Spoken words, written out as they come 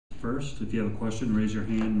first. If you have a question, raise your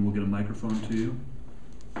hand and we'll get a microphone to you.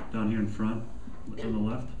 Down here in front, on the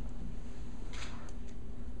left.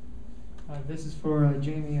 This is for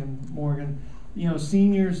Jamie and Morgan. You know,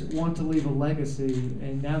 seniors want to leave a legacy,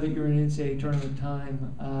 and now that you're in NCAA tournament time,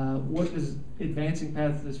 what does advancing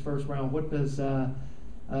past this first round, what does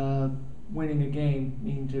winning a game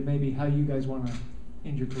mean to maybe how you guys want to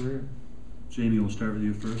end your career? Jamie, we'll start with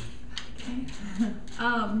you first. Okay.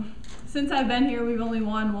 Since I've been here, we've only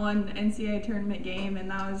won one NCAA tournament game, and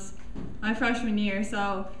that was my freshman year.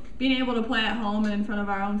 So being able to play at home and in front of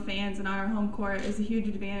our own fans and our home court is a huge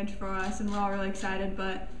advantage for us, and we're all really excited.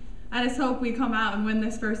 But I just hope we come out and win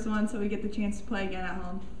this first one so we get the chance to play again at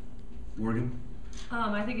home. Morgan?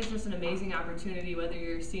 I think it's just an amazing opportunity, whether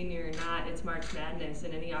you're a senior or not. It's March Madness,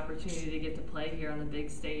 and any opportunity to get to play here on the big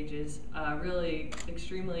stage is really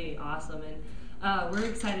extremely awesome. And we're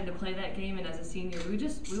excited to play that game, and as a senior, we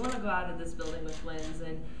want to go out of this building with wins,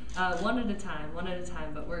 and one at a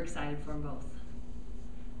time, but we're excited for them both.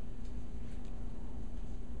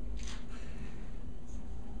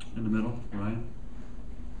 In the middle, Ryan?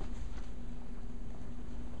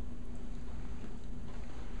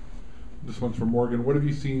 This one's for Morgan. What have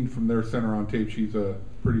you seen from their center on tape? She's a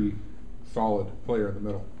pretty solid player in the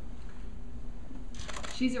middle.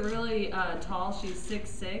 She's a really tall. She's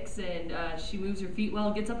 6'6", and she moves her feet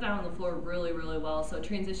well, gets up and down on the floor really, really well. So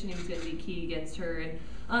transitioning is going to be key against her.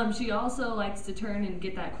 And she also likes to turn and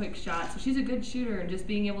get that quick shot. So she's a good shooter, and just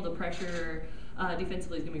being able to pressure her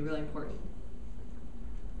defensively is going to be really important.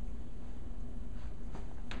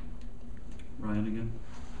 Ryan again.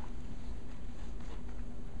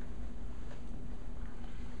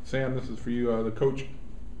 Sam, this is for you.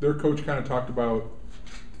 Their coach kind of talked about,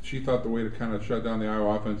 she thought the way to kind of shut down the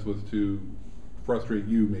Iowa offense was to frustrate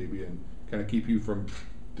you maybe and kind of keep you from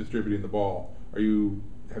distributing the ball.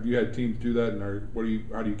 Have you had teams do that, and how do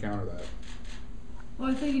you counter that?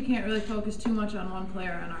 Well, I think you can't really focus too much on one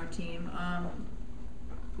player on our team.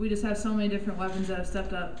 We just have so many different weapons that have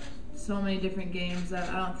stepped up so many different games that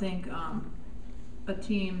I don't think a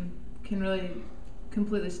team can really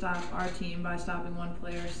completely stop our team by stopping one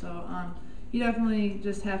player. So you definitely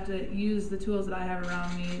just have to use the tools that I have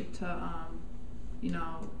around me to,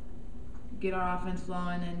 get our offense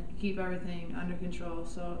flowing and keep everything under control.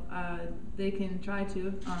 So they can try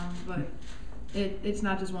to, but it's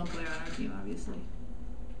not just one player on our team, obviously.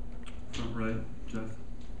 Front right, Jeff.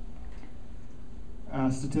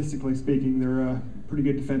 Statistically speaking, they're a pretty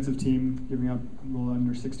good defensive team, giving up a little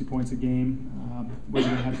under 60 points a game. What do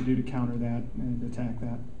they have to do to counter that and attack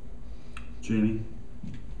that? Jamie?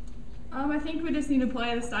 I think we just need to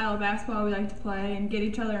play the style of basketball we like to play and get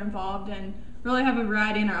each other involved and really have a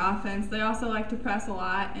variety in our offense. They also like to press a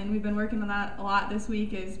lot, and we've been working on that a lot this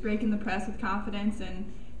week, is breaking the press with confidence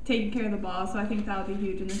and taking care of the ball. So I think that would be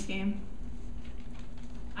huge in this game.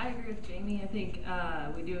 I agree with Jamie. I think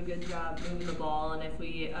we do a good job moving the ball, and if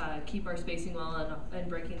we keep our spacing well and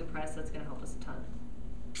breaking the press, that's going to help us a ton.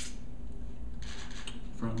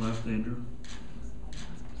 Front left, Andrew.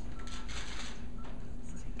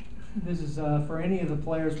 This is for any of the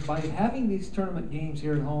players. By having these tournament games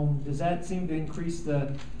here at home, does that seem to increase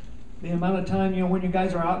the amount of time, when you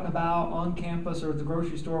guys are out and about on campus or at the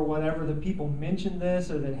grocery store or whatever, that people mention this,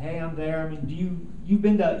 or that, hey, I'm there? I mean,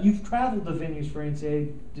 you've traveled to venues for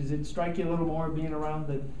NCAA. Does it strike you a little more being around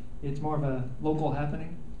that it's more of a local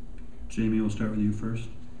happening? Jamie, we'll start with you first.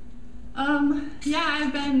 Yeah,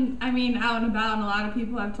 I've been, out and about, and a lot of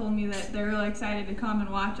people have told me that they're really excited to come and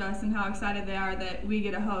watch us and how excited they are that we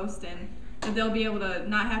get a host and that they'll be able to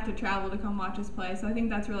not have to travel to come watch us play. So I think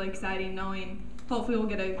that's really exciting, knowing hopefully we'll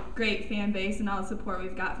get a great fan base and all the support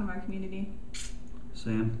we've got from our community.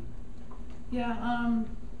 Sam? Yeah,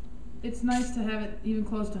 it's nice to have it even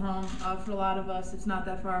close to home. For a lot of us, it's not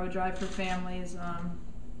that far of a drive for families,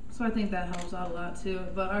 so I think that helps out a lot too.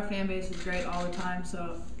 But our fan base is great all the time,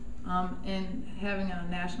 so and having a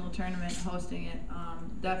national tournament, hosting it,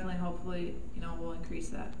 definitely, hopefully, will increase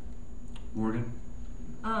that. Morgan?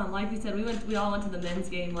 Like you said, we all went to the men's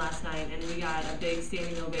game last night, and we got a big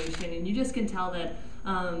standing ovation, and you just can tell that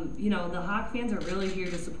the Hawk fans are really here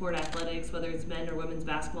to support athletics, whether it's men or women's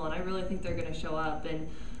basketball, and I really think they're going to show up.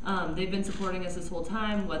 And they've been supporting us this whole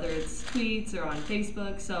time, whether it's tweets or on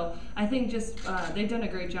Facebook. So I think just they've done a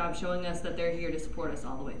great job showing us that they're here to support us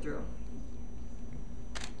all the way through.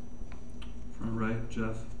 Front right,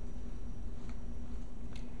 Jeff.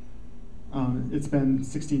 It's been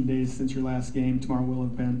 16 days since your last game. Tomorrow will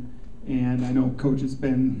have been. And I know Coach has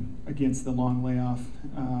been against the long layoff.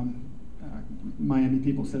 Miami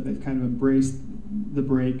people said they've kind of embraced the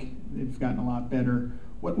break. They've gotten a lot better.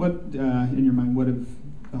 What in your mind, what have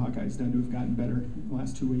the Hawkeyes done to have gotten better in the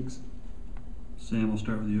last 2 weeks. Sam, we'll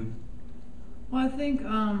start with you. Well, I think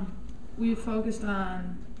we focused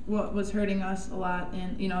on what was hurting us a lot,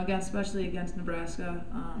 and especially against Nebraska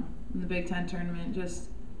in the Big Ten tournament, just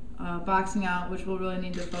boxing out, which we'll really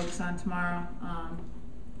need to focus on tomorrow.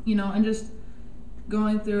 And just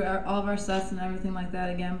going through all of our sets and everything like that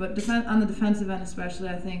again. But on the defensive end, especially,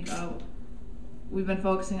 I think we've been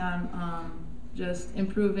focusing on just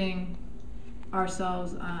improving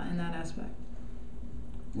ourselves in that aspect.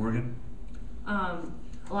 Morgan?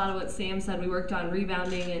 A lot of what Sam said, we worked on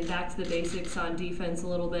rebounding and back to the basics on defense a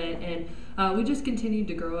little bit, and we just continued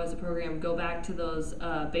to grow as a program, go back to those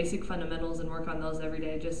basic fundamentals and work on those every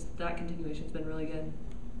day. Just that continuation's been really good.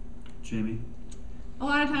 Jamie? A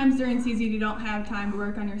lot of times during season you don't have time to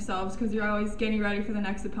work on yourselves because you're always getting ready for the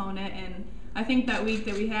next opponent, and I think that week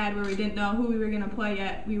that we had where we didn't know who we were going to play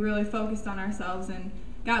yet, we really focused on ourselves and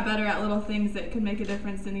got better at little things that could make a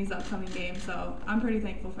difference in these upcoming games, so I'm pretty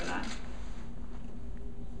thankful for that.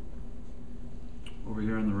 Over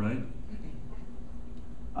here on the right?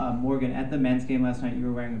 Morgan, at the men's game last night, you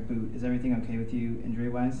were wearing a boot. Is everything okay with you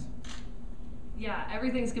injury-wise? Yeah,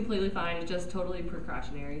 everything's completely fine. It's just totally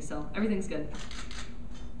precautionary, so everything's good.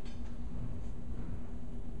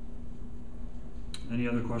 Any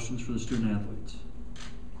other questions for the student athletes?